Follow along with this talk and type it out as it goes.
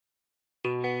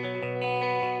Ever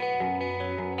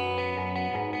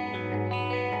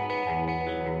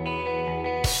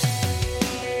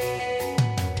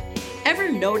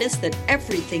notice that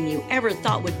everything you ever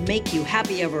thought would make you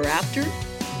happy ever after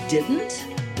didn't?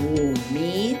 Ooh,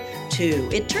 me too.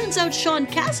 It turns out Sean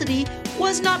Cassidy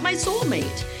was not my soulmate.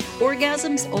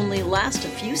 Orgasms only last a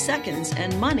few seconds,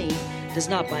 and money does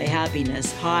not buy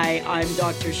happiness. Hi, I'm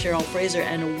Dr. Cheryl Fraser,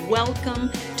 and welcome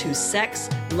to Sex,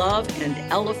 Love, and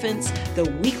Elephants, the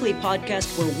weekly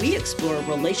podcast where we explore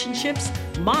relationships,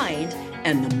 mind,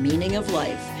 and the meaning of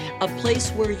life. A place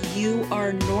where you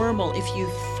are normal if you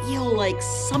feel like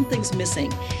something's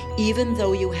missing, even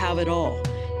though you have it all.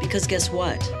 Because guess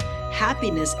what?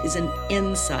 Happiness is an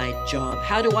inside job.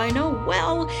 How do I know?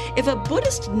 Well, if a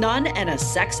Buddhist nun and a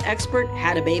sex expert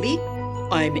had a baby,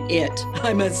 I'm it.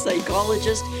 I'm a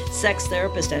psychologist, sex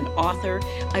therapist, and author.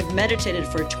 I've meditated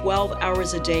for 12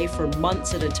 hours a day for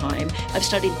months at a time. I've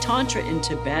studied Tantra in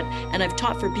Tibet, and I've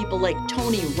taught for people like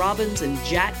Tony Robbins and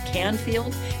Jack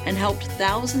Canfield, and helped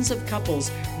thousands of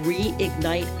couples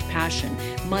reignite passion.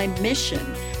 My mission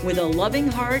with a loving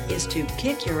heart is to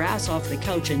kick your ass off the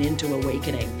couch and into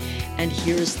awakening. And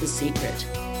here's the secret.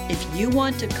 If you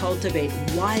want to cultivate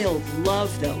wild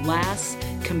love that lasts,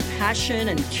 compassion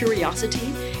and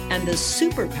curiosity, and the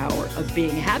superpower of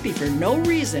being happy for no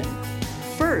reason,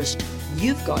 first,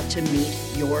 you've got to meet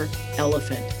your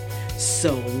elephant.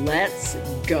 So let's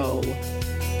go.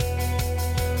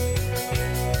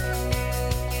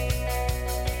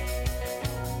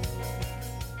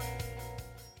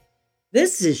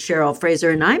 This is Cheryl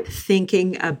Fraser, and I'm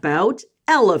thinking about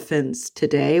elephants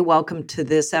today. Welcome to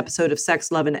this episode of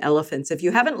Sex, Love, and Elephants. If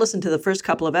you haven't listened to the first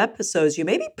couple of episodes, you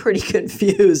may be pretty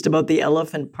confused about the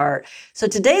elephant part. So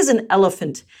today is an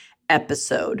elephant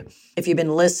episode. If you've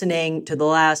been listening to the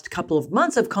last couple of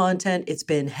months of content, it's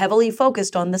been heavily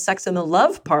focused on the sex and the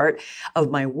love part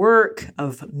of my work,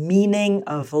 of meaning,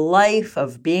 of life,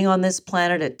 of being on this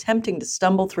planet, attempting to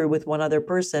stumble through with one other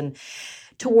person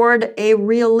toward a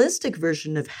realistic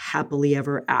version of happily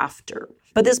ever after.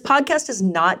 But this podcast is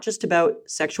not just about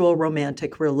sexual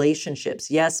romantic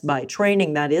relationships. Yes, by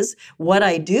training, that is what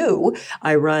I do.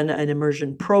 I run an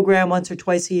immersion program once or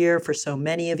twice a year for so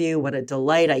many of you. What a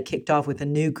delight. I kicked off with a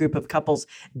new group of couples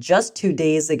just 2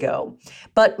 days ago.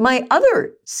 But my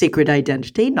other secret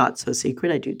identity, not so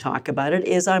secret, I do talk about it,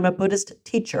 is I'm a Buddhist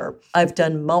teacher. I've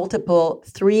done multiple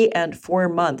 3 and 4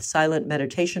 month silent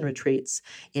meditation retreats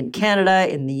in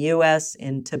Canada, in the US,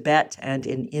 in Tibet, and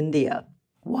in India.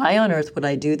 Why on earth would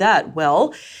I do that?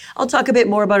 Well, I'll talk a bit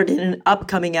more about it in an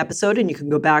upcoming episode, and you can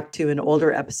go back to an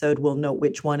older episode. We'll note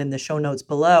which one in the show notes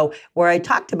below, where I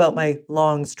talked about my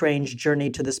long, strange journey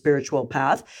to the spiritual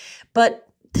path. But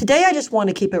today I just want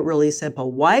to keep it really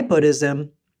simple. Why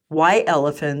Buddhism? Why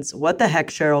elephants? What the heck,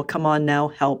 Cheryl? Come on now,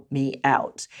 help me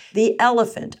out. The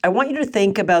elephant. I want you to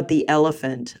think about the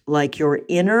elephant like your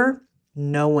inner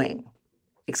knowing,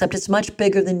 except it's much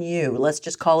bigger than you. Let's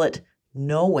just call it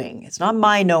knowing. It's not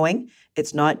my knowing.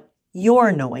 It's not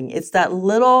your knowing. It's that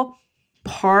little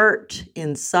part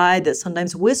inside that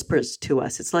sometimes whispers to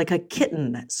us. It's like a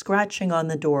kitten scratching on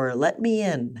the door. Let me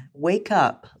in. Wake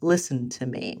up. Listen to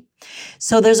me.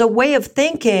 So there's a way of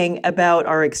thinking about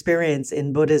our experience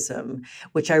in Buddhism,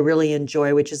 which I really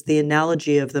enjoy, which is the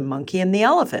analogy of the monkey and the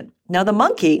elephant. Now, the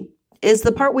monkey is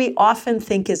the part we often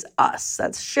think is us.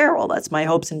 That's Cheryl. That's my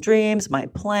hopes and dreams, my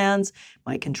plans,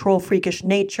 my control freakish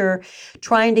nature,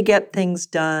 trying to get things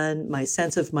done, my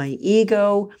sense of my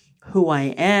ego, who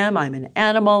I am. I'm an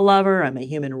animal lover. I'm a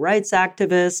human rights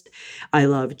activist. I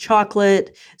love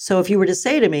chocolate. So if you were to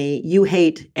say to me, you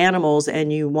hate animals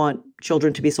and you want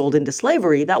children to be sold into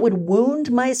slavery, that would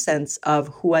wound my sense of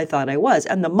who I thought I was.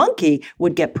 And the monkey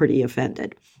would get pretty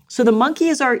offended. So the monkey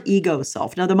is our ego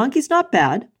self. Now, the monkey's not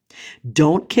bad.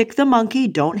 Don't kick the monkey.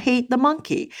 Don't hate the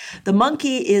monkey. The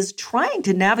monkey is trying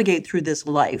to navigate through this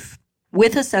life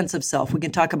with a sense of self. We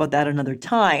can talk about that another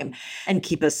time, and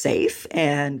keep us safe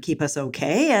and keep us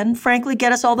okay, and frankly,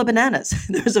 get us all the bananas.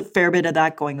 There's a fair bit of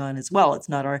that going on as well. It's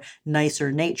not our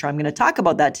nicer nature. I'm going to talk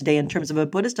about that today in terms of a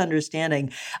Buddhist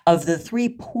understanding of the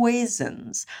 3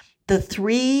 poisons, the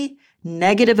 3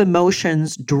 negative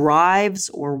emotions, drives,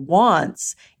 or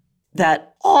wants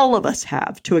that all of us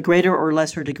have to a greater or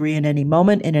lesser degree in any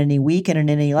moment, in any week, and in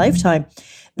any lifetime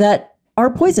that are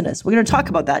poisonous. We're going to talk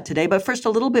about that today, but first a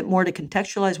little bit more to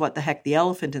contextualize what the heck the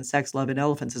elephant in Sex, Love, and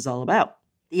Elephants is all about.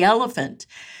 The elephant,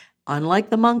 unlike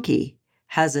the monkey,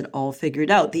 has it all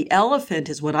figured out. The elephant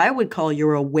is what I would call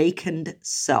your awakened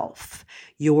self,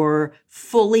 your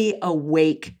fully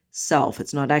awake self.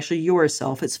 It's not actually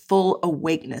yourself. It's full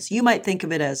awakeness. You might think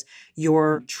of it as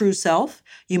your true self.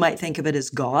 You might think of it as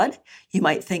God. You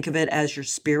might think of it as your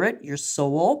spirit, your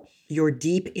soul, your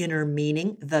deep inner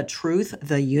meaning, the truth,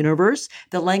 the universe.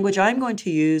 The language I'm going to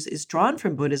use is drawn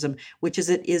from Buddhism, which is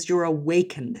it is your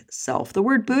awakened self. The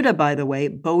word Buddha, by the way,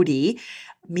 Bodhi,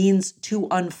 means to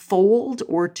unfold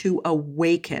or to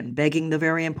awaken, begging the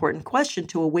very important question,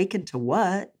 to awaken to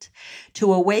what?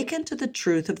 To awaken to the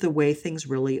truth of the way things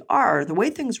really are. The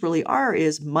way things really are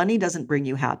is money doesn't bring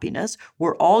you happiness.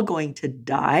 We're all going to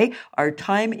die. Our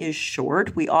time is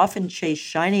short. We often chase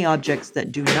shiny objects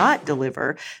that do not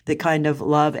deliver the kind of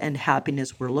love and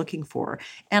happiness we're looking for,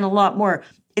 and a lot more.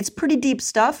 It's pretty deep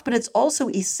stuff, but it's also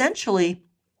essentially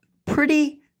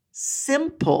pretty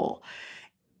simple.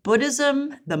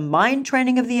 Buddhism, the mind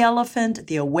training of the elephant,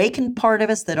 the awakened part of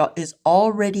us that is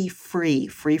already free.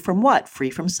 Free from what?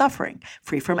 Free from suffering,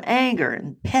 free from anger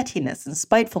and pettiness and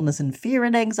spitefulness and fear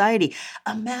and anxiety.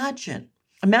 Imagine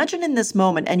in this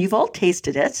moment, and you've all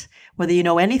tasted it, whether you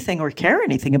know anything or care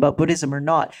anything about Buddhism or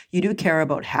not, you do care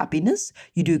about happiness.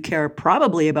 You do care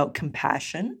probably about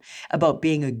compassion, about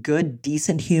being a good,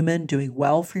 decent human, doing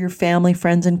well for your family,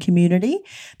 friends, and community.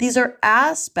 These are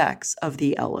aspects of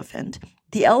the elephant.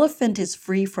 The elephant is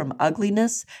free from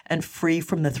ugliness and free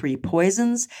from the three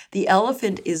poisons. The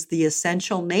elephant is the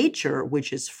essential nature,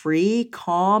 which is free,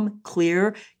 calm,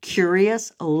 clear,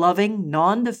 curious, loving,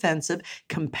 non-defensive,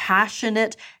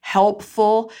 compassionate,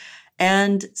 helpful,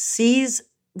 and sees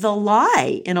the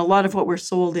lie in a lot of what we're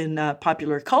sold in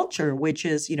popular culture, which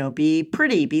is, be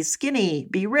pretty, be skinny,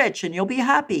 be rich, and you'll be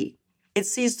happy. It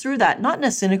sees through that, not in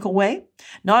a cynical way,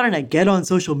 not in a get on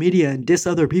social media and diss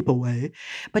other people way,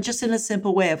 but just in a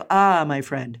simple way of, my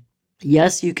friend,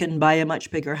 yes, you can buy a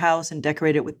much bigger house and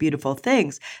decorate it with beautiful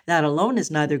things. That alone is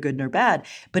neither good nor bad.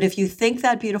 But if you think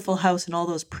that beautiful house and all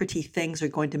those pretty things are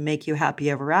going to make you happy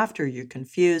ever after, you're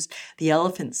confused. The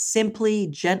elephant simply,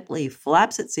 gently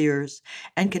flaps its ears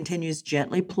and continues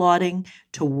gently plodding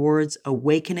towards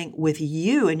awakening with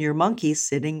you and your monkey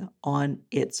sitting on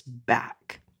its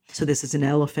back. So this is an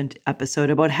elephant episode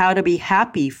about how to be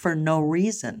happy for no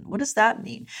reason. What does that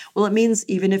mean? Well, it means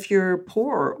even if you're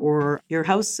poor or your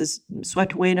house is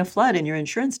swept away in a flood and your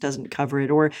insurance doesn't cover it,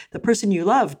 or the person you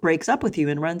love breaks up with you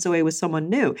and runs away with someone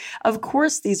new. Of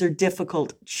course, these are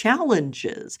difficult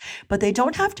challenges, but they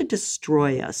don't have to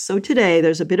destroy us. So today,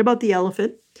 there's a bit about the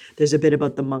elephant. There's a bit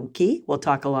about the monkey. We'll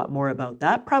talk a lot more about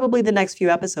that. Probably the next few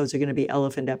episodes are going to be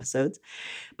elephant episodes.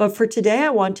 But for today, I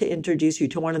want to introduce you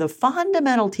to one of the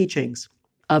fundamental teachings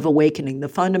of awakening, the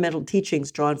fundamental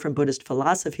teachings drawn from Buddhist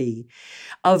philosophy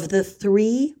of the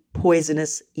three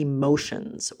poisonous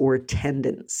emotions or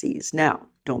tendencies. Now,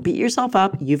 don't beat yourself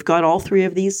up. You've got all three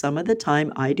of these some of the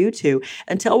time. I do too.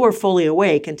 Until we're fully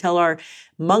awake, until our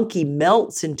monkey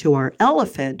melts into our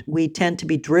elephant, we tend to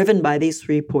be driven by these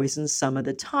three poisons some of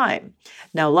the time.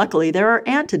 Now, luckily, there are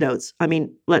antidotes. I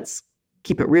mean, let's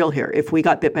keep it real here. If we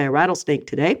got bit by a rattlesnake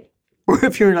today, or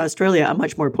if you're in Australia, a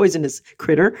much more poisonous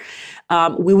critter,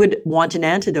 we would want an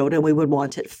antidote and we would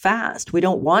want it fast. We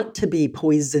don't want to be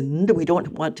poisoned. We don't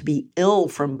want to be ill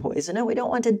from poison, and we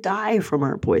don't want to die from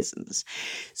our poisons.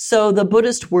 So the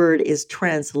Buddhist word is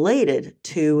translated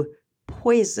to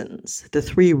poisons, the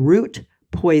three root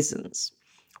poisons.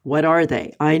 What are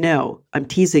they? I know. I'm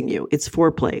teasing you. It's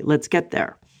foreplay. Let's get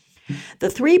there.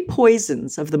 The three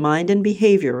poisons of the mind and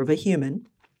behavior of a human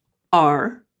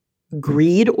are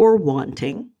greed or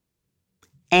wanting,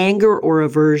 anger or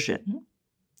aversion,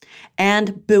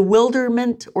 and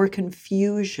bewilderment or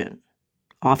confusion,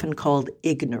 often called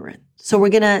ignorance. So we're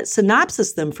going to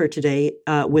synopsis them for today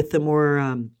with the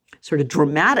more sort of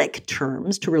dramatic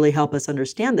terms to really help us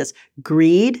understand this.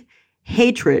 Greed,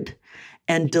 hatred,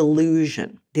 and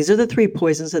delusion. These are the three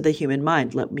poisons of the human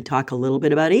mind. Let me talk a little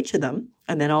bit about each of them,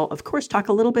 and then I'll, of course, talk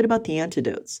a little bit about the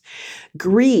antidotes.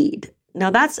 Greed. Now,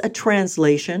 that's a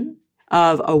translation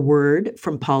of a word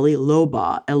from Pali,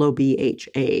 lobha,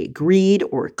 L-O-B-H-A, greed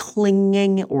or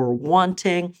clinging or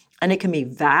wanting. And it can be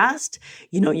vast.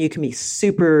 You can be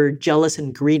super jealous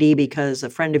and greedy because a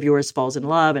friend of yours falls in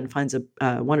love and finds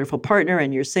a wonderful partner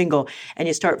and you're single and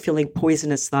you start feeling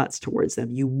poisonous thoughts towards them.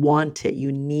 You want it.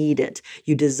 You need it.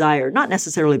 You desire, not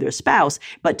necessarily their spouse,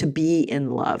 but to be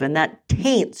in love. And that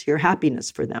taints your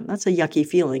happiness for them. That's a yucky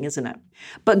feeling, isn't it?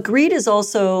 But greed is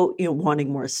also,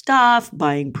 wanting more stuff,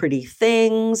 buying pretty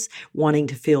things, wanting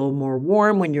to feel more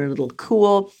warm when you're a little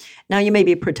cool. Now you may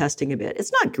be protesting a bit.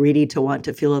 It's not greedy to want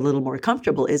to feel a little more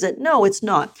comfortable, is it? No, it's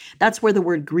not. That's where the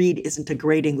word greed isn't a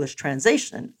great English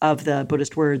translation of the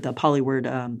Buddhist word, the Pali word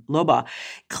lobha.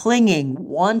 Clinging,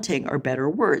 wanting are better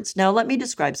words. Now let me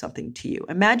describe something to you.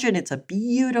 Imagine it's a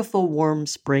beautiful warm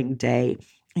spring day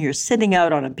You're sitting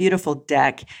out on a beautiful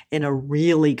deck in a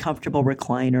really comfortable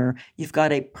recliner. You've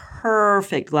got a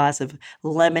perfect glass of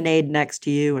lemonade next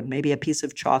to you and maybe a piece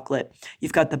of chocolate.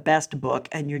 You've got the best book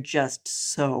and you're just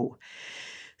so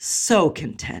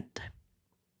content.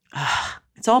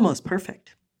 It's almost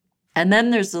perfect. And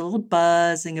then there's a little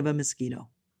buzzing of a mosquito,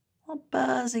 a little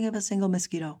buzzing of a single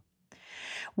mosquito.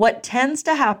 What tends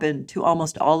to happen to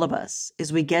almost all of us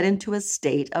is we get into a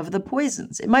state of the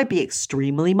poisons. It might be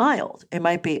extremely mild. It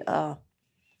might be, I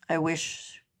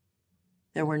wish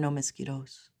there were no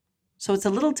mosquitoes. So it's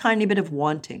a little tiny bit of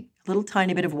wanting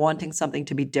something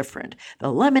to be different.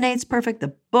 The lemonade's perfect,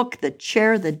 the book, the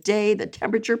chair, the day, the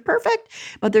temperature, perfect.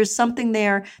 But there's something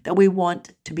there that we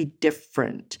want to be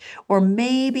different. Or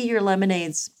maybe your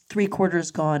lemonade's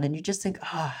 3/4 gone and you just think,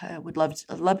 I would love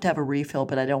to have a refill,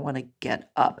 but I don't want to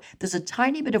get up. There's a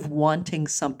tiny bit of wanting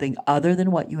something other than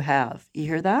what you have. You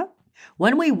hear that?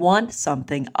 When we want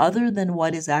something other than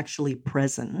what is actually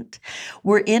present,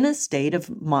 we're in a state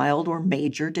of mild or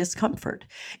major discomfort.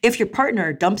 If your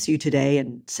partner dumps you today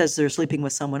and says they're sleeping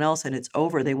with someone else and it's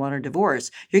over, they want a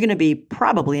divorce, you're going to be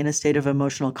probably in a state of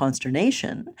emotional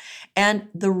consternation. And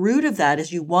the root of that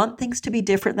is you want things to be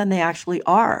different than they actually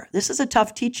are. This is a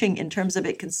tough teaching in terms of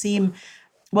it can seem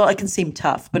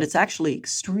tough, but it's actually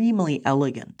extremely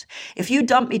elegant. If you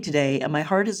dump me today and my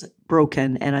heart is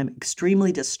broken and I'm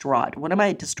extremely distraught, what am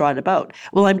I distraught about?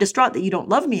 Well, I'm distraught that you don't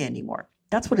love me anymore.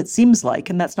 That's what it seems like,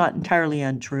 and that's not entirely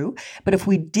untrue. But if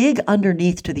we dig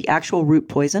underneath to the actual root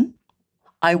poison,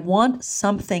 I want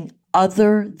something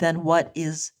other than what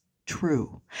is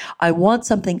true. I want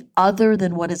something other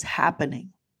than what is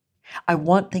happening. I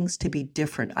want things to be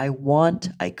different. I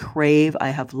crave, I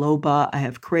have loba, I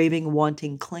have craving,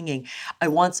 wanting, clinging. I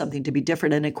want something to be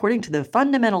different. And according to the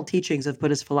fundamental teachings of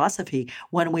Buddhist philosophy,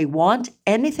 when we want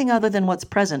anything other than what's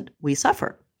present, we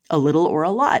suffer. A little or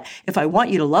a lot. If I want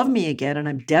you to love me again and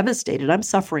I'm devastated, I'm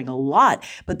suffering a lot.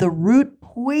 But the root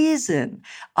poison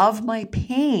of my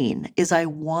pain is I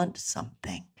want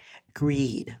something.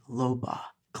 Greed, loba,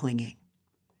 clinging.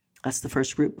 That's the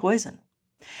first root poison.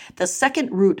 The second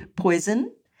root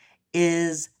poison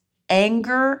is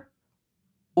anger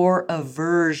or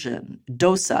aversion.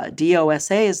 Dosa,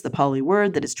 D-O-S-A, is the Pali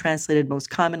word that is translated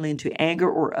most commonly into anger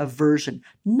or aversion.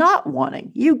 Not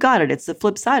wanting. You got it. It's the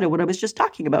flip side of what I was just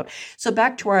talking about. So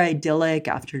back to our idyllic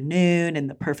afternoon in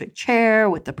the perfect chair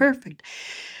with the perfect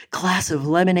glass of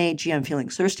lemonade. Gee, I'm feeling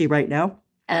thirsty right now.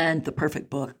 And the perfect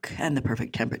book and the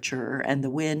perfect temperature and the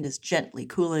wind is gently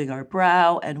cooling our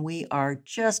brow and we are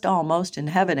just almost in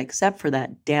heaven except for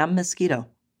that damn mosquito.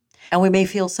 And we may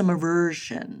feel some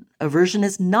aversion. Aversion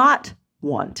is not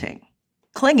wanting.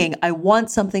 Clinging, I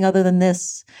want something other than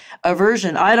this.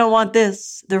 Aversion, I don't want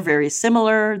this. They're very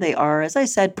similar. They are, as I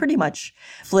said, pretty much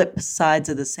flip sides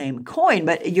of the same coin.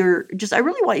 But I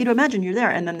really want you to imagine you're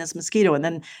there and then this mosquito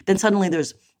and then suddenly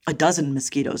there's a dozen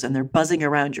mosquitoes and they're buzzing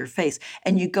around your face.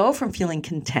 And you go from feeling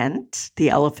content,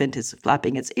 the elephant is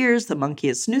flapping its ears, the monkey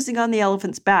is snoozing on the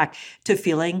elephant's back, to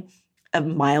feeling a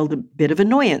mild bit of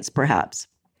annoyance, perhaps.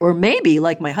 Or maybe,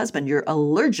 like my husband, you're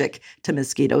allergic to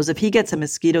mosquitoes. If he gets a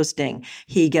mosquito sting,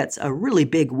 he gets a really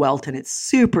big welt and it's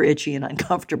super itchy and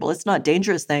uncomfortable. It's not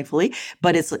dangerous, thankfully,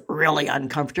 but it's really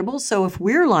uncomfortable. So if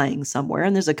we're lying somewhere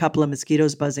and there's a couple of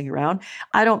mosquitoes buzzing around,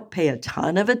 I don't pay a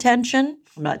ton of attention.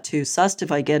 I'm not too sussed if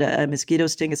I get a mosquito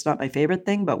sting. It's not my favorite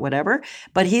thing, but whatever.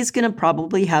 But he's going to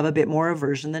probably have a bit more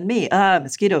aversion than me.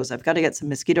 Mosquitoes, I've got to get some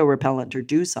mosquito repellent or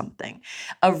do something.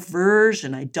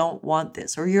 Aversion, I don't want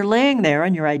this. Or you're laying there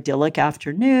on your idyllic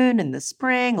afternoon in the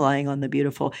spring, lying on the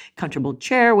beautiful, comfortable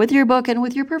chair with your book and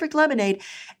with your perfect lemonade,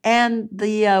 and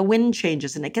the wind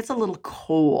changes and it gets a little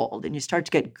cold and you start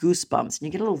to get goosebumps and you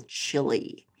get a little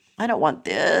chilly. I don't want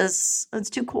this. It's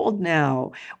too cold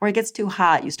now. Or it gets too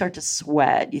hot. You start to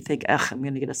sweat. You think, I'm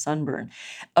going to get a sunburn.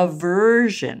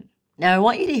 Aversion. Now, I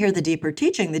want you to hear the deeper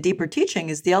teaching. The deeper teaching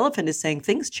is the elephant is saying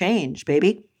things change,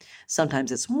 baby.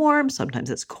 Sometimes it's warm. Sometimes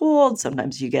it's cold.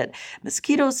 Sometimes you get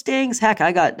mosquito stings. Heck,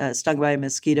 I got stung by a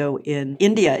mosquito in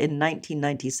India in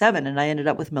 1997, and I ended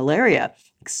up with malaria.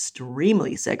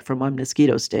 Extremely sick from one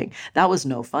mosquito sting. That was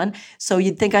no fun. So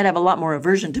you'd think I'd have a lot more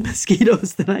aversion to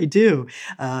mosquitoes than I do.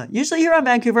 Usually here on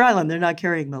Vancouver Island, they're not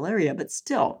carrying malaria, but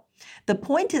still. The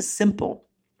point is simple.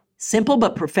 Simple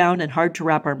but profound and hard to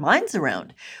wrap our minds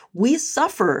around. We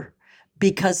suffer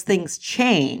because things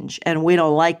change and we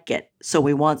don't like it. So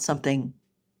we want something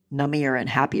nummier and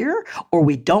happier, or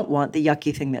we don't want the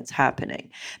yucky thing that's happening.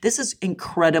 This is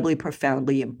incredibly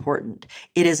profoundly important.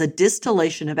 It is a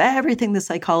distillation of everything the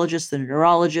psychologists, the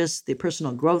neurologists, the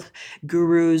personal growth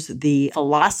gurus, the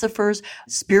philosophers,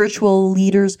 spiritual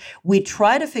leaders. We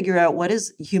try to figure out what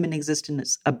is human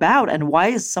existence about and why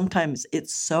is sometimes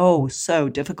it's so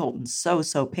difficult and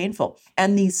so painful.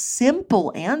 And the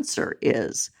simple answer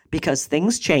is because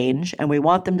things change and we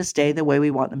want them to stay the way we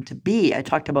want them to be. I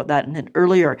talked about that in an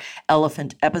earlier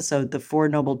elephant episode, the Four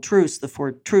Noble Truths, the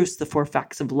four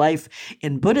facts of life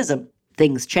in Buddhism.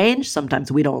 Things change.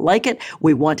 Sometimes we don't like it.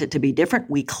 We want it to be different.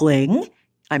 We cling.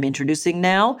 I'm introducing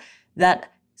now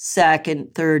that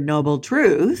second, third noble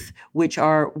truth, which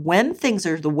are when things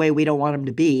are the way we don't want them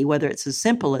to be, whether it's as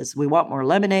simple as we want more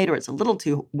lemonade or it's a little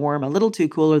too warm, a little too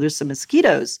cool, or there's some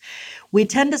mosquitoes, we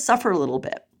tend to suffer a little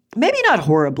bit. Maybe not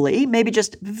horribly, maybe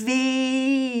just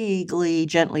vaguely,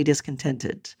 gently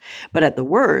discontented. But at the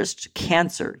worst,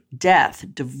 cancer, death,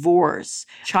 divorce,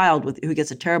 child who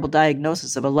gets a terrible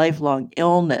diagnosis of a lifelong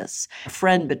illness, a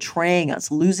friend betraying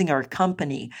us, losing our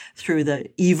company through the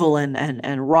evil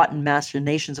and rotten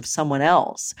machinations of someone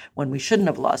else when we shouldn't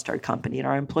have lost our company and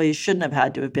our employees shouldn't have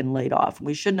had to have been laid off and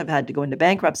we shouldn't have had to go into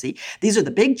bankruptcy. These are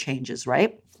the big changes,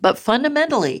 right? But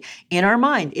fundamentally, in our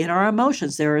mind, in our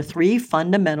emotions, there are three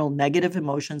fundamental negative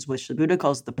emotions, which the Buddha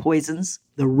calls the poisons,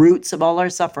 the roots of all our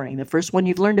suffering. The first one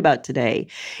you've learned about today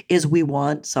is we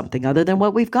want something other than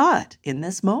what we've got in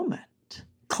this moment.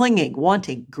 Clinging,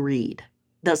 wanting, greed.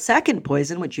 The second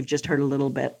poison, which you've just heard a little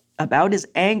bit about, is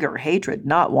anger, hatred,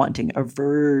 not wanting,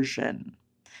 aversion.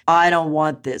 I don't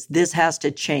want this. This has to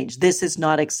change. This is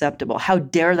not acceptable. How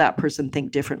dare that person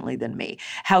think differently than me?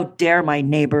 How dare my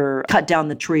neighbor cut down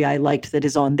the tree I liked that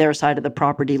is on their side of the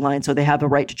property line so they have a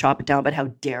right to chop it down, but how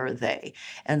dare they?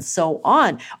 And so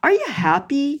on. Are you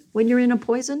happy when you're in a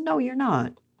poison? No, you're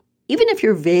not. Even if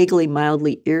you're vaguely,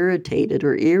 mildly irritated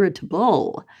or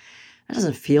irritable, that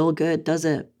doesn't feel good, does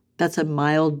it? That's a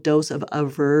mild dose of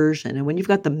aversion. And when you've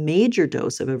got the major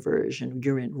dose of aversion,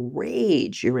 you're in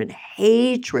rage, you're in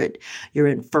hatred, you're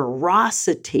in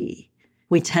ferocity.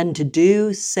 We tend to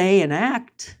do, say, and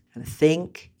act and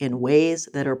think in ways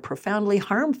that are profoundly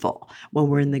harmful when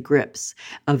we're in the grips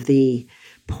of the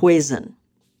poison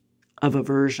of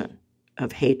aversion,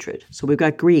 of hatred. So we've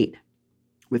got greed.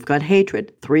 We've got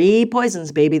hatred. 3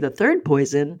 poisons, baby. The third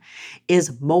poison is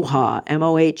moha,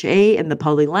 M-O-H-A in the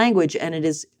Pali language, and it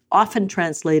is often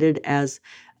translated as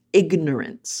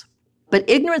ignorance. But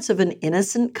ignorance of an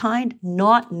innocent kind,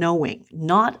 not knowing,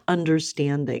 not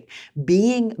understanding,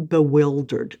 being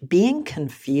bewildered, being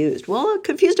confused. Well,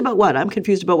 confused about what? I'm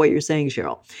confused about what you're saying,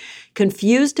 Cheryl.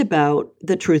 Confused about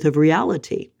the truth of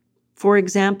reality. For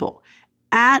example,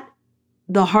 at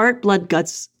the heart, blood,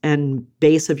 guts, and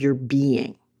base of your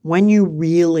being, when you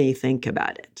really think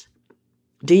about it,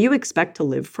 do you expect to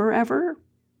live forever?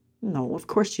 No, of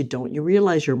course you don't. You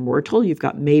realize you're mortal. You've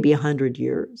got maybe 100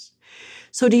 years.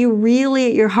 So do you really,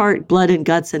 at your heart, blood and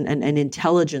guts and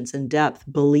intelligence and depth,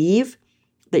 believe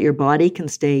that your body can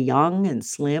stay young and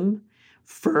slim,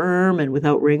 firm and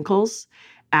without wrinkles,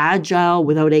 agile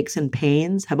without aches and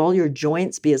pains, have all your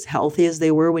joints be as healthy as they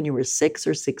were when you were 6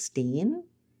 or 16?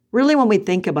 Really, when we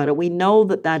think about it, we know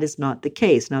that that is not the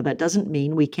case. Now, that doesn't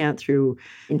mean we can't, through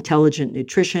intelligent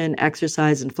nutrition,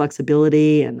 exercise, and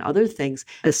flexibility and other things,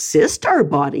 assist our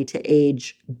body to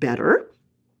age better.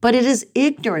 But it is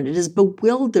ignorant, it is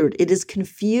bewildered, it is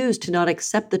confused to not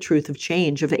accept the truth of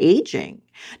change, of aging,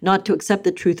 not to accept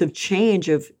the truth of change,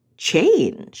 of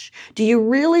change. Do you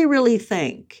really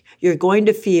think you're going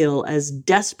to feel as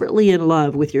desperately in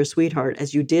love with your sweetheart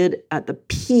as you did at the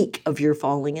peak of your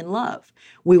falling in love?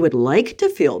 We would like to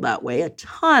feel that way. A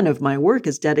ton of my work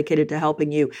is dedicated to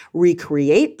helping you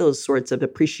recreate those sorts of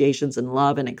appreciations and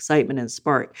love and excitement and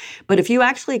spark. But if you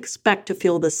actually expect to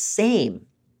feel the same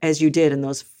as you did in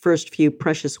those first few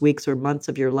precious weeks or months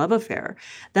of your love affair,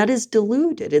 that is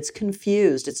deluded. It's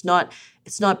confused. It's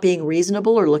not being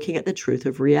reasonable or looking at the truth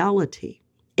of reality.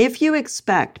 If you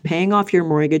expect paying off your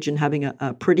mortgage and having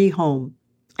a pretty home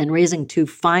and raising 2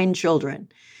 fine children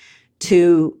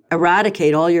to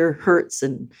eradicate all your hurts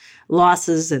and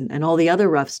losses and all the other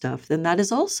rough stuff, then that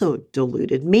is also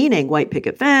deluded. Meaning white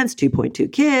picket fence,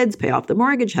 2.2 kids, pay off the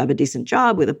mortgage, have a decent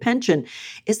job with a pension.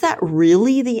 Is that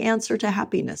really the answer to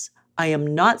happiness? I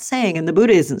am not saying, and the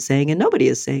Buddha isn't saying, and nobody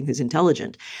is saying who's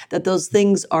intelligent, that those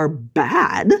things are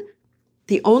bad.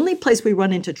 The only place we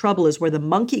run into trouble is where the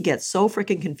monkey gets so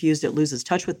freaking confused it loses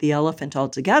touch with the elephant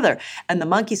altogether. And the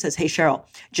monkey says, hey, Cheryl,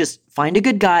 just find a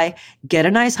good guy, get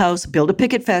a nice house, build a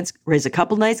picket fence, raise a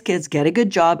couple nice kids, get a good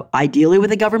job, ideally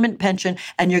with a government pension,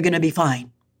 and you're going to be fine.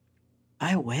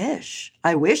 I wish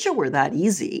it were that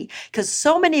easy, because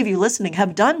so many of you listening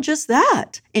have done just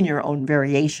that in your own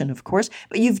variation, of course,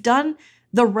 but you've done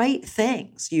the right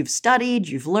things. You've studied,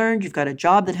 you've learned, you've got a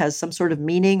job that has some sort of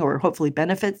meaning or hopefully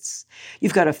benefits.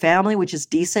 You've got a family which is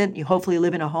decent. You hopefully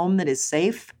live in a home that is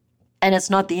safe. And it's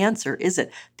not the answer, is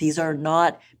it? These are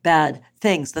not bad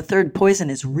things. The third poison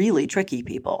is really tricky,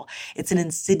 people. It's an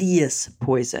insidious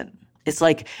poison. It's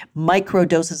like micro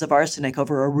doses of arsenic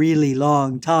over a really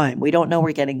long time. We don't know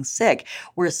we're getting sick.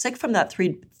 We're sick from that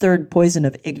third poison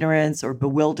of ignorance or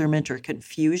bewilderment or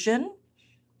confusion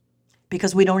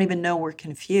because we don't even know we're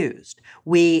confused.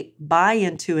 We buy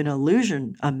into an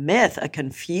illusion, a myth, a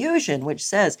confusion, which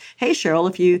says, hey, Cheryl,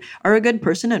 if you are a good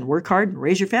person and work hard and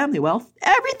raise your family well,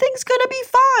 everything's going to be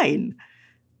fine.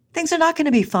 Things are not going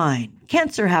to be fine.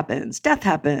 Cancer happens, death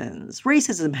happens,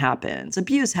 racism happens,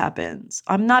 abuse happens.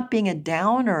 I'm not being a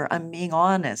downer, I'm being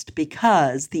honest,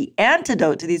 because the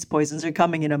antidote to these poisons are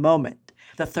coming in a moment.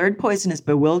 The third poison is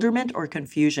bewilderment or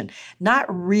confusion, not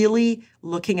really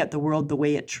looking at the world the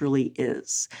way it truly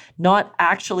is, not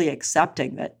actually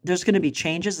accepting that there's going to be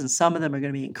changes and some of them are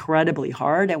going to be incredibly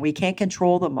hard and we can't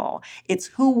control them all. It's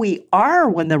who we are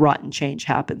when the rotten change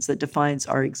happens that defines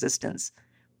our existence.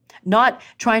 Not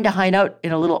trying to hide out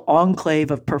in a little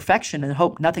enclave of perfection and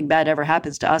hope nothing bad ever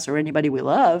happens to us or anybody we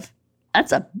love.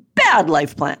 That's a bad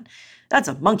life plan. That's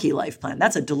a monkey life plan.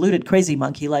 That's a deluded, crazy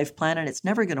monkey life plan, and it's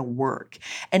never going to work.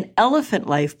 An elephant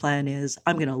life plan is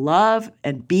I'm going to love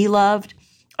and be loved.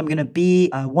 I'm going to be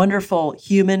a wonderful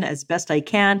human as best I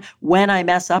can. When I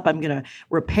mess up, I'm going to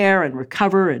repair and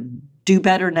recover and do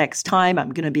better next time.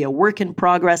 I'm going to be a work in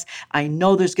progress. I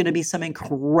know there's going to be some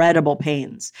incredible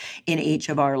pains in each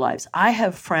of our lives. I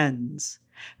have friends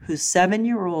whose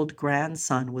 7-year-old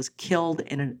grandson was killed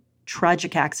in a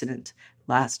tragic accident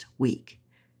last week.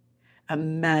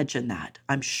 Imagine that.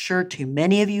 I'm sure too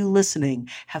many of you listening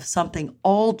have something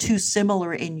all too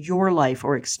similar in your life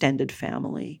or extended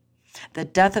family. The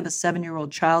death of a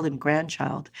 7-year-old child and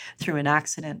grandchild through an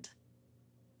accident.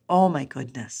 Oh my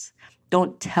goodness.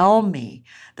 Don't tell me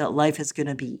that life is going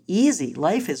to be easy.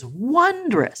 Life is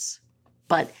wondrous,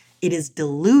 but it is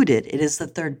diluted. It is the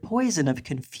third poison of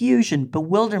confusion,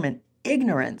 bewilderment,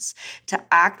 ignorance to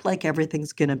act like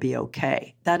everything's going to be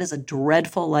okay. That is a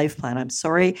dreadful life plan. I'm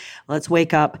sorry. Let's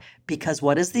wake up, because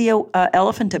what is the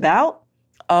elephant about?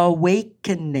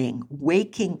 Awakening,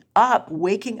 waking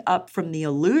up from the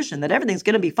illusion that everything's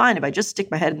going to be fine if I just stick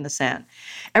my head in the sand.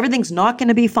 Everything's not going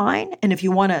to be fine. And if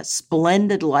you want a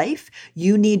splendid life,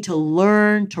 you need to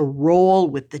learn to roll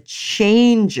with the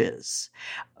changes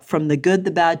from the good,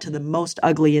 the bad, to the most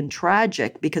ugly and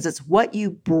tragic, because it's what you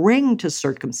bring to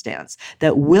circumstance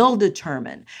that will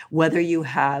determine whether you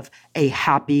have a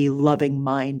happy, loving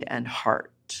mind and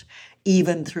heart,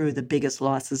 even through the biggest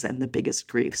losses and the biggest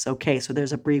griefs. Okay, so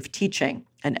there's a brief teaching,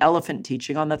 an elephant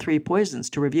teaching on the three poisons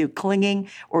to review: clinging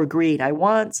or greed. I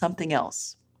want something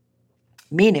else,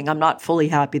 meaning I'm not fully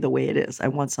happy the way it is. I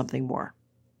want something more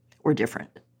or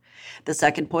different. The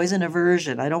second poison,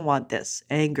 aversion. I don't want this.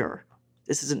 Anger.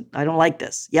 I don't like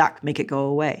this. Yuck, make it go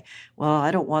away. Well,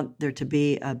 I don't want there to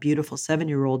be a beautiful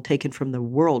 7-year-old taken from the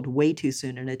world way too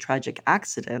soon in a tragic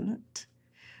accident.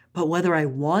 But whether I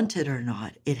want it or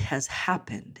not, it has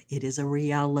happened. It is a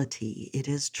reality. It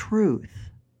is truth.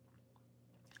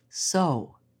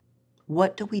 So,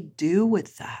 what do we do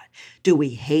with that? Do we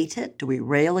hate it? Do we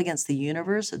rail against the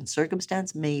universe and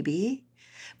circumstance? Maybe.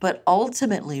 But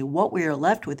ultimately, what we are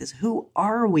left with is, who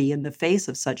are we in the face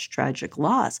of such tragic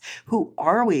loss? Who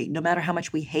are we, no matter how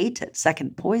much we hate it?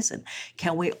 Second poison.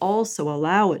 Can we also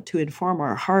allow it to inform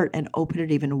our heart and open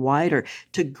it even wider,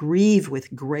 to grieve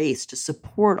with grace, to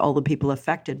support all the people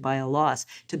affected by a loss,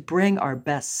 to bring our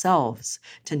best selves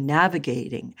to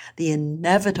navigating the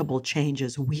inevitable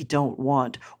changes we don't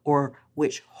want or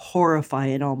which horrify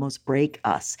and almost break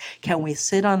us? Can we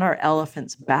sit on our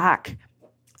elephant's back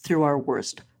through our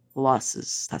worst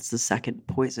losses? That's the second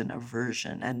poison,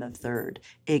 aversion. And the third,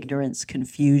 ignorance,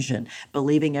 confusion,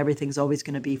 believing everything's always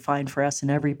going to be fine for us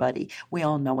and everybody. We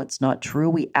all know it's not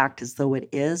true. We act as though it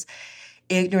is.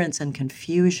 Ignorance and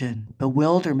confusion,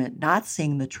 bewilderment, not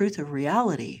seeing the truth of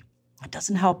reality. It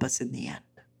doesn't help us in the end.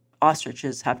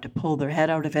 Ostriches have to pull their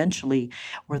head out eventually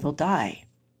or they'll die.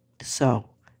 So,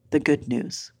 the good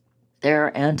news. There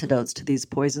are antidotes to these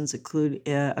poisons,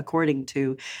 according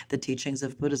to the teachings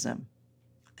of Buddhism.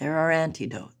 There are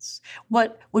antidotes.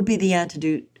 What would be the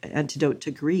antidote to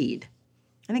greed?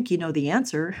 I think you know the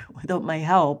answer without my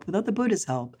help, without the Buddha's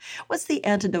help. What's the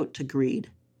antidote to greed?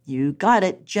 You got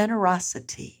it,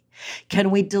 generosity.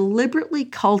 Can we deliberately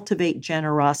cultivate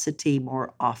generosity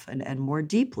more often and more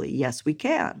deeply? Yes, we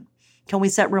can. Can we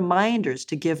set reminders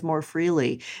to give more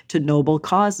freely to noble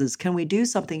causes? Can we do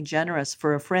something generous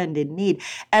for a friend in need?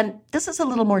 And this is a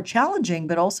little more challenging,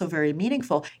 but also very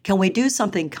meaningful. Can we do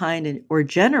something kind or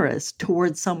generous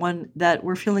towards someone that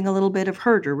we're feeling a little bit of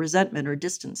hurt or resentment or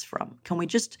distance from? Can we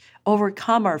just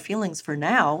overcome our feelings for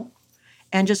now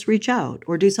and just reach out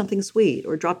or do something sweet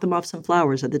or drop them off some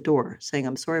flowers at the door saying,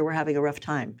 I'm sorry we're having a rough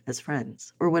time as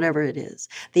friends, or whatever it is?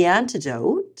 The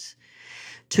antidote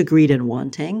to greed and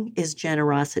wanting is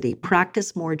generosity.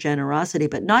 Practice more generosity,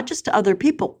 but not just to other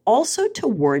people, also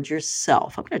toward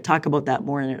yourself. I'm going to talk about that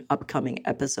more in an upcoming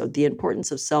episode, the importance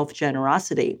of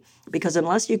self-generosity, because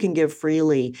unless you can give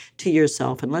freely to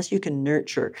yourself, unless you can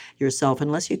nurture yourself,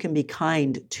 unless you can be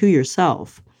kind to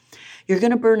yourself, you're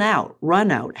going to burn out,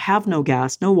 run out, have no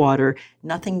gas, no water,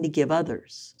 nothing to give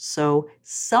others. So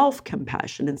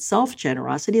self-compassion and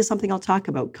self-generosity is something I'll talk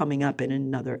about coming up in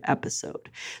another episode.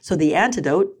 So the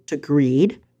antidote to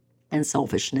greed and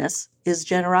selfishness is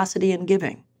generosity and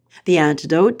giving. The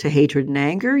antidote to hatred and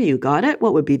anger, you got it.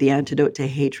 What would be the antidote to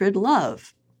hatred?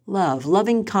 Love. Love,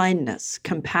 loving kindness,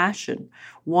 compassion,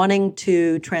 wanting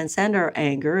to transcend our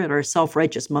anger and our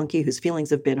self-righteous monkey whose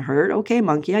feelings have been hurt. Okay,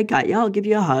 monkey, I got you. I'll give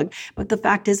you a hug. But the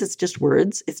fact is, it's just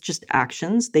words. It's just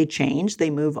actions. They change.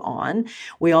 They move on.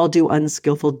 We all do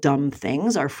unskillful, dumb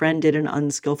things. Our friend did an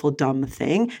unskillful, dumb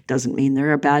thing. Doesn't mean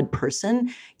they're a bad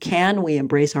person. Can we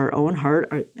embrace our own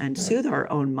heart and soothe our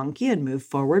own monkey and move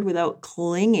forward without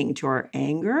clinging to our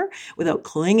anger, without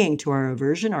clinging to our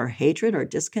aversion, our hatred, our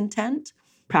discontent?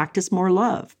 Practice more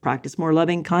love, practice more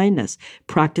loving kindness,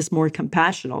 practice more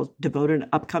compassion. I'll devote an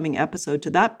upcoming episode to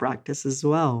that practice as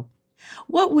well.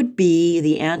 What would be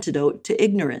the antidote to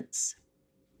ignorance?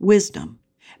 Wisdom.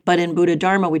 But in Buddha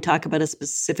Dharma, we talk about a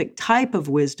specific type of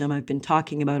wisdom I've been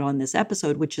talking about on this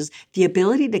episode, which is the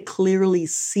ability to clearly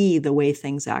see the way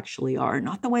things actually are,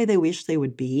 not the way they wish they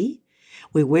would be.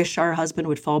 We wish our husband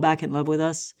would fall back in love with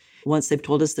us once they've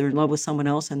told us they're in love with someone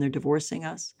else and they're divorcing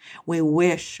us. We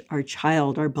wish our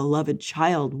child, our beloved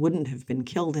child, wouldn't have been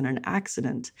killed in an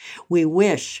accident. We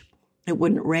wish it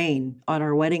wouldn't rain on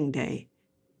our wedding day.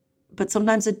 But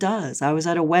sometimes it does. I was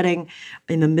at a wedding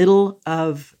in the middle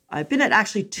of, I've been at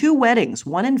actually 2 weddings,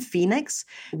 one in Phoenix,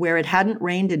 where it hadn't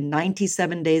rained in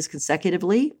 97 days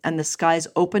consecutively, and the skies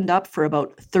opened up for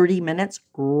about 30 minutes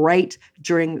right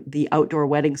during the outdoor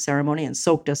wedding ceremony and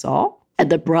soaked us all. And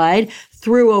the bride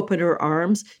threw open her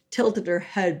arms, tilted her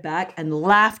head back, and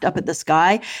laughed up at the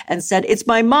sky and said, "It's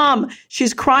my mom.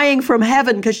 She's crying from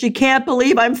heaven because she can't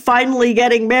believe I'm finally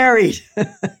getting married."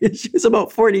 She was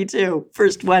about 42,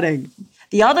 first wedding.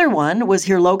 The other one was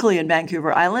here locally in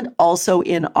Vancouver Island, also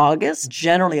in August,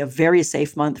 generally a very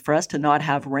safe month for us to not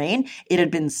have rain. It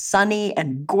had been sunny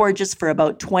and gorgeous for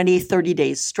about 20, 30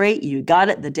 days straight. You got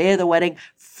it. The day of the wedding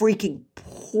freaking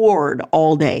poured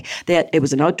all day. It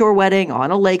was an outdoor wedding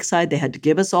on a lakeside. They had to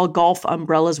give us all golf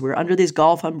umbrellas. We were under these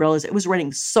golf umbrellas. It was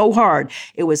raining so hard.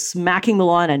 It was smacking the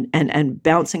lawn and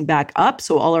bouncing back up.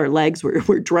 So all our legs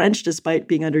were drenched despite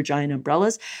being under giant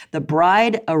umbrellas. The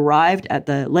bride arrived at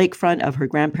the lakefront of her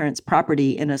grandparents'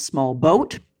 property in a small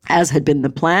boat, as had been the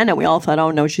plan. And we all thought, oh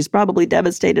no, she's probably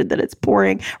devastated that it's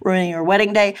pouring, ruining her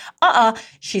wedding day.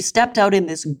 She stepped out in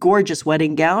this gorgeous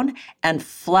wedding gown and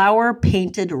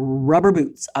flower-painted rubber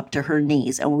boots up to her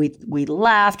knees. And we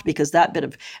laughed because that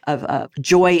bit of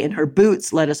joy in her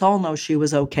boots let us all know she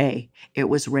was okay. It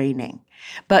was raining.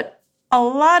 But a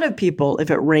lot of people,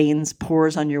 if it rains,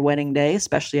 pours on your wedding day,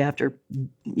 especially after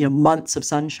months of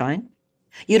sunshine,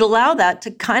 you'd allow that to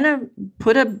kind of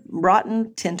put a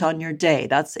rotten tint on your day.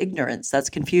 That's ignorance. That's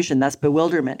confusion. That's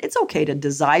bewilderment. It's okay to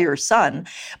desire sun,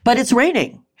 but it's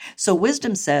raining. So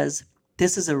wisdom says,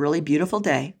 this is a really beautiful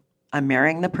day. I'm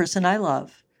marrying the person I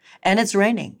love, and it's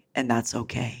raining, and that's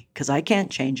okay because I can't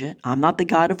change it. I'm not the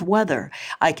god of weather.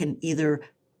 I can either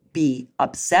be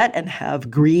upset and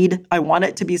have greed, I want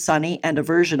it to be sunny, and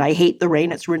aversion, I hate the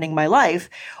rain, it's ruining my life.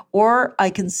 Or I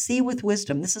can see with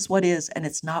wisdom, this is what is, and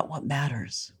it's not what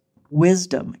matters.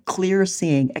 Wisdom, clear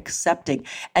seeing, accepting.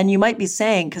 And you might be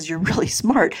saying, because you're really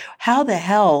smart, how the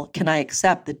hell can I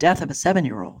accept the death of a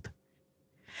 7-year-old?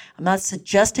 I'm not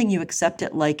suggesting you accept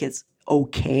it like it's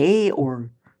okay or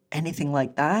anything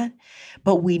like that,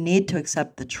 but we need to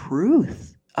accept the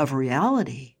truth of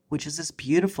reality, which is this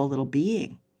beautiful little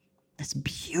being. This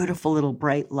beautiful little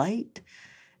bright light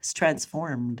is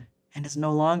transformed and is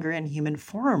no longer in human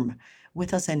form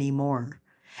with us anymore.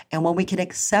 And when we can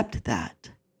accept that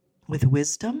with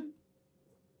wisdom,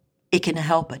 it can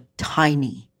help a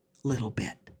tiny little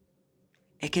bit.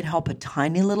 It can help a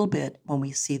tiny little bit when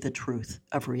we see the truth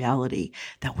of reality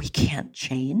that we can't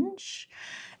change.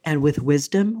 And with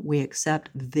wisdom, we accept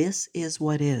this is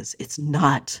what is. It's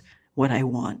not what I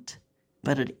want,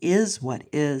 but it is what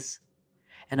is.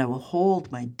 And I will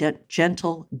hold my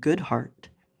gentle, good heart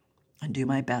and do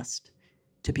my best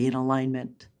to be in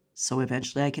alignment so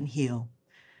eventually I can heal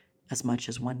as much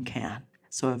as one can.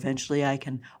 So eventually I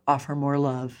can offer more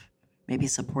love, maybe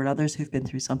support others who've been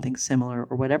through something similar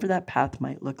or whatever that path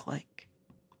might look like.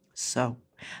 So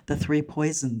the 3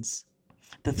 poisons,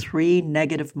 the 3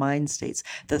 negative mind states,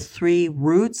 the 3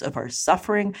 roots of our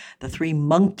suffering, the 3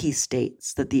 monkey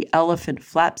states that the elephant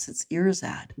flaps its ears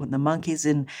at. When the monkey's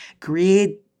in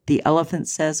greed, the elephant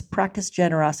says, practice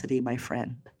generosity, my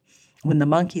friend. When the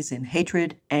monkey's in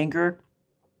hatred, anger,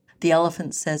 the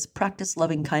elephant says, practice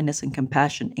loving kindness and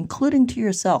compassion, including to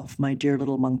yourself, my dear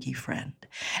little monkey friend.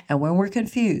 And when we're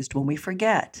confused, when we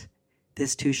forget,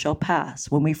 this too shall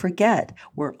pass. When we forget,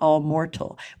 we're all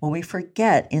mortal. When we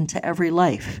forget into every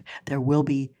life, there will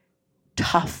be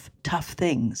tough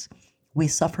things. We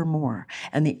suffer more.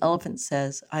 And the elephant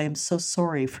says, I am so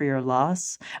sorry for your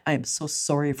loss. I am so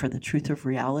sorry for the truth of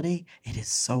reality. It is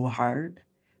so hard.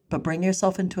 But bring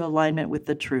yourself into alignment with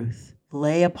the truth.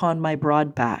 Lay upon my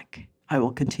broad back. I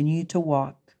will continue to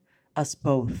walk us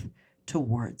both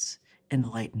towards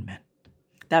enlightenment.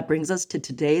 That brings us to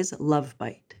today's love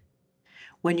bite.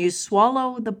 When you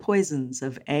swallow the poisons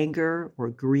of anger or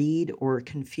greed or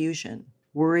confusion,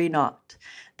 worry not.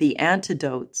 The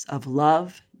antidotes of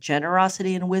love,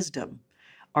 generosity, and wisdom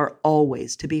are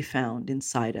always to be found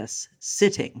inside us,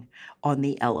 sitting on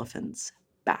the elephant's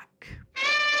back.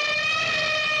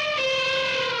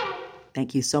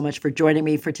 Thank you so much for joining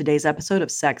me for today's episode of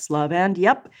Sex, Love, and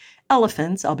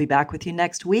Elephants. I'll be back with you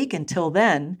next week. Until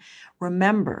then,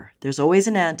 remember, there's always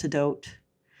an antidote.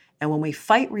 And when we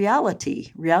fight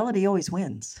reality, reality always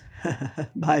wins.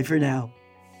 Bye for now.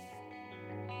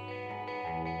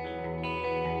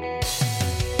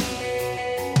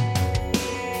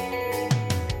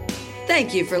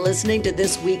 Thank you for listening to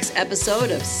this week's episode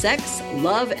of Sex,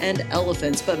 Love, and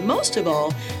Elephants. But most of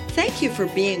all, thank you for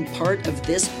being part of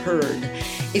this herd.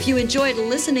 If you enjoyed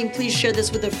listening, please share this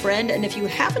with a friend. And if you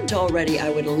haven't already, I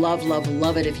would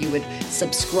love it if you would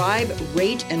subscribe,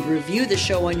 rate, and review the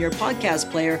show on your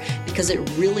podcast player, because it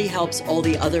really helps all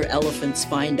the other elephants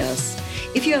find us.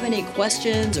 If you have any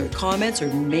questions or comments, or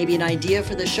maybe an idea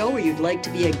for the show, or you'd like to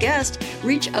be a guest,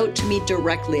 reach out to me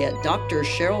directly at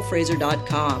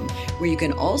drcherylfraser.com, where you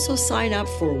can also sign up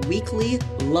for weekly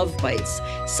Love Bites,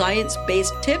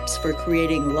 science-based tips for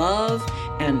creating love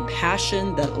and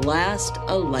passion that last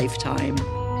a lifetime.